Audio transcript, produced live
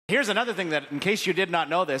Here's another thing that, in case you did not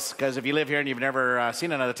know this, because if you live here and you've never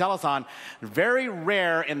seen another telethon, very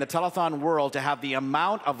rare in the telethon world to have the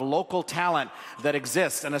amount of local talent that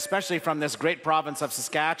exists, and especially from this great province of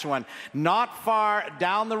Saskatchewan. Not far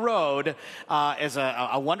down the road is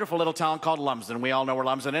a wonderful little town called Lumsden. We all know where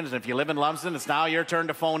Lumsden is, and if you live in Lumsden, it's now your turn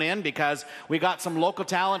to phone in because we got some local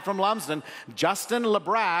talent from Lumsden, Justin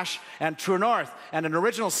Labrash and True North, and an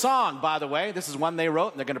original song, by the way. This is one they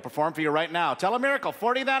wrote, and they're going to perform for you right now. Tell a Miracle,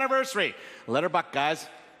 40th anniversary. Let her buck, guys.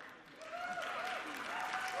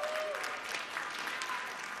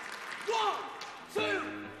 1, 2,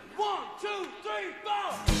 1, 2, 3, 4.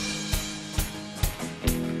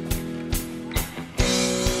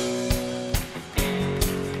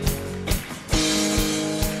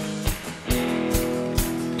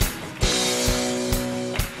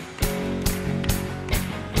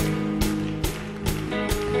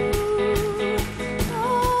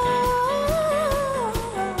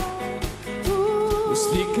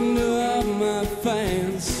 Speaking of my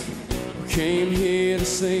fans who came here to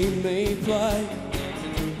see me play,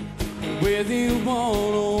 whether you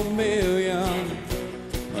want or a million,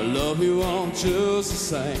 I love you all just the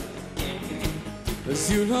same. 'Cause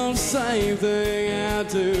you know the same thing I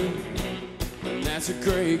do, and that's a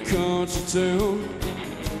great country tune.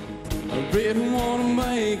 I really wanna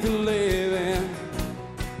make a living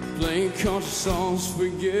playing country songs for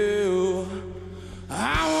you.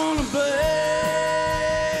 I wanna play,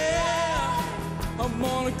 I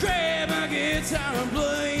wanna grab my guitar and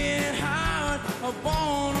play it hard. I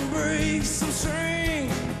wanna break some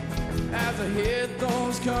strings as I hit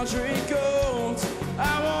those country chords.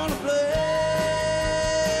 I wanna play,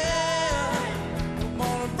 I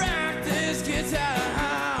wanna rock this guitar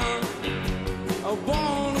hard. I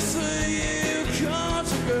wanna see you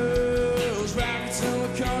country girls rock to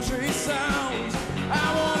the country sounds.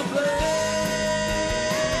 I wanna play.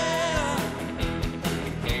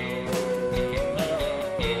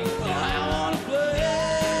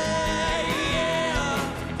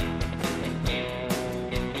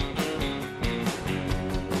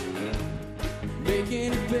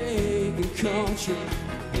 Making it big and country,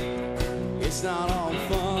 it's not all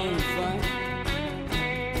fun and fun.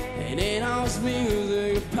 And in all this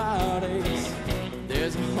music and parties,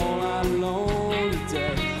 there's a whole lot of lonely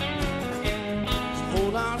days. There's a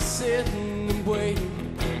whole lot of sitting and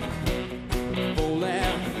waiting for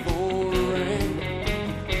that phone to ring,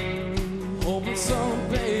 hoping some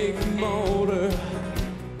big motor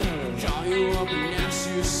call you up and ask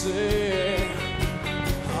you to sing.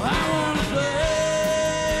 I wanna play,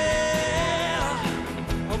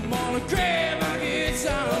 grab my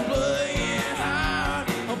guitar and play it hard.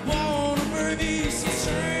 I wanna break some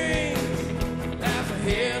strings as I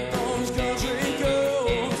hit those country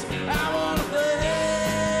chords. I wanna play,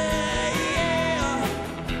 yeah.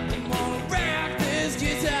 I wanna rock this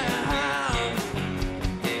guitar hard.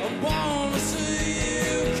 I wanna see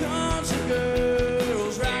you country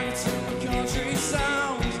girls rock to the country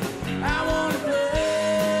sounds. I wanna play.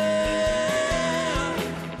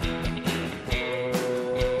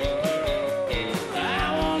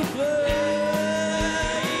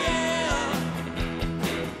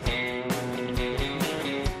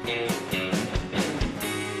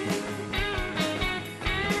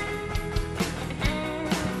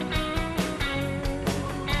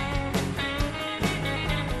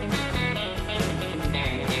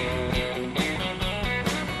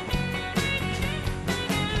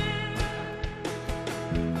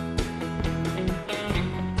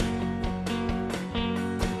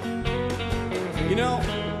 You know,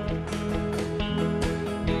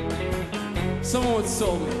 someone once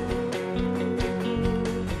told me,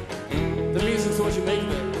 the music's what you make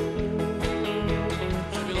of it.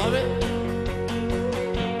 If you love it,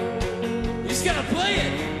 you just gotta play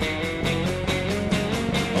it.